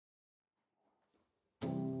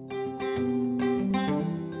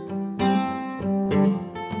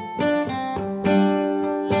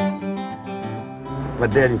My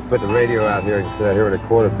dad used to put the radio out here and sit out here with a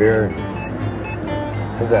quart of beer. And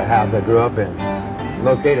this is that house I grew up in,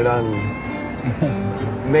 located on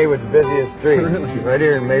Maywood's busiest street, right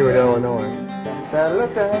here in Maywood, Illinois.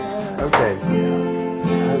 Okay. I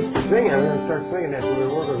was singing. I'm going to start singing that. So the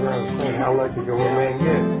workers around saying, how lucky can one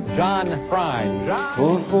man get? John Prine.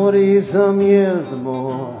 For 40-some years or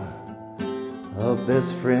more, a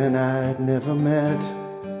best friend I'd never met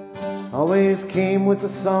always came with a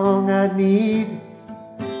song I'd need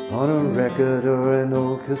on a record or an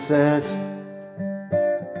old cassette.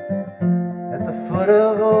 At the foot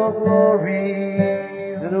of all glory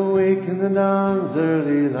and awake in the dawn's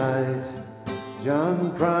early light,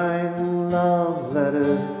 John Prine, love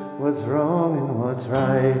letters, what's wrong and what's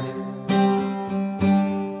right.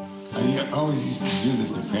 I always used to do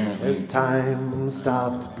this apparently. As time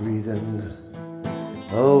stopped breathing,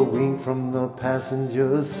 a wink from the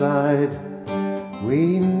passenger's side,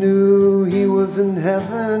 we knew he was in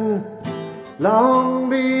heaven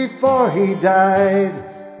long before he died.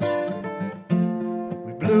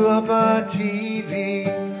 We blew up our TV,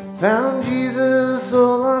 found Jesus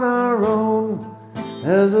all on our own.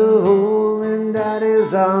 There's a hole in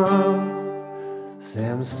Daddy's arm,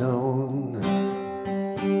 Sam Stone.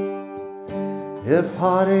 If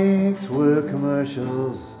heartaches were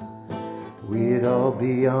commercials, we'd all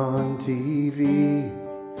be on TV.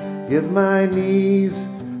 Give my knees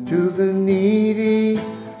to the needy,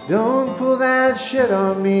 don't pull that shit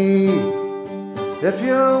on me. If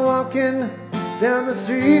you're walking down the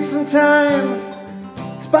street sometime,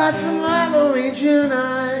 spot some Norwegian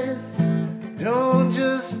eyes, don't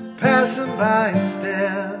just pass them by and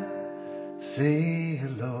stare, say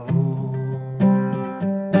hello.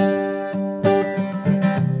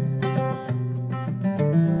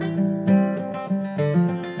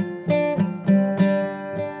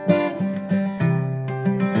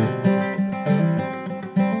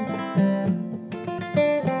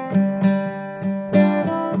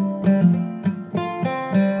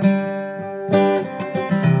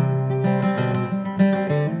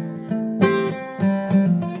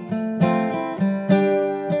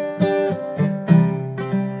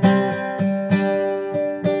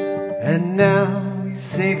 And now you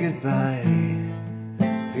say goodbye,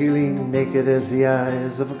 feeling naked as the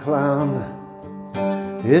eyes of a clown.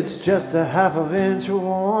 It's just a half of inch of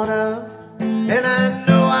water, and I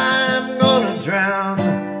know I'm gonna drown.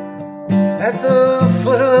 At the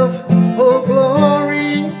foot of Old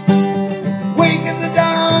Glory, wake in the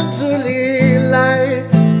dawn's early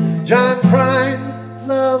light, John Prine,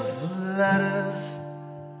 love letters,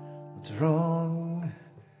 what's wrong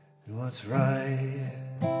and what's right.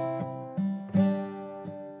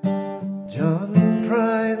 John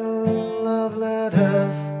Prine, love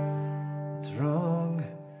letters, what's wrong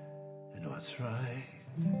and what's right.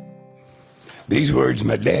 These words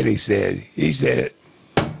my daddy said. He said,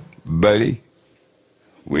 buddy,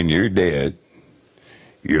 when you're dead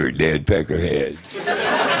a dead peckerhead.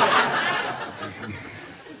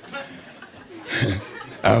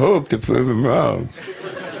 I hope to prove him wrong.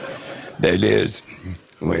 That is,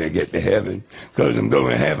 when I get to heaven, because I'm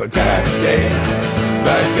going to have a kind of day,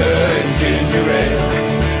 vodka and ginger ale.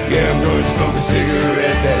 Yeah, I'm going to smoke a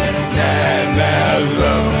cigarette that's 9 miles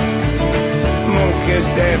long. I'm going to kiss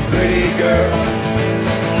that pretty girl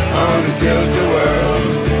on the tilt-a-whirl,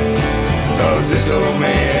 cause this old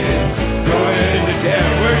man is going to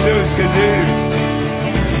town. Where's those kazoos?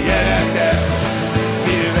 Yeah-da-da,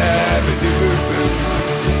 be-da-ba-ba-doo-boo-boo,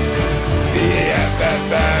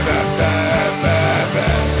 be-da-ba-ba-ba-ba-ba-ba,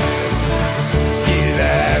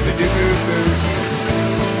 ski-da-ba-doo-boo-boo,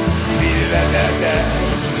 be-da-da-da,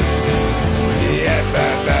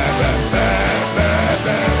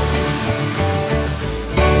 be-da-ba-ba-ba-ba-ba-ba.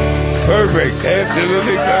 Perfect,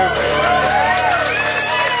 absolutely perfect.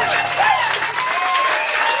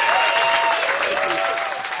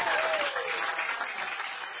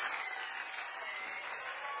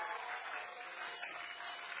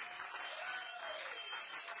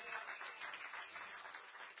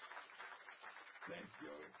 Thanks,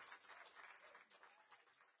 Joey.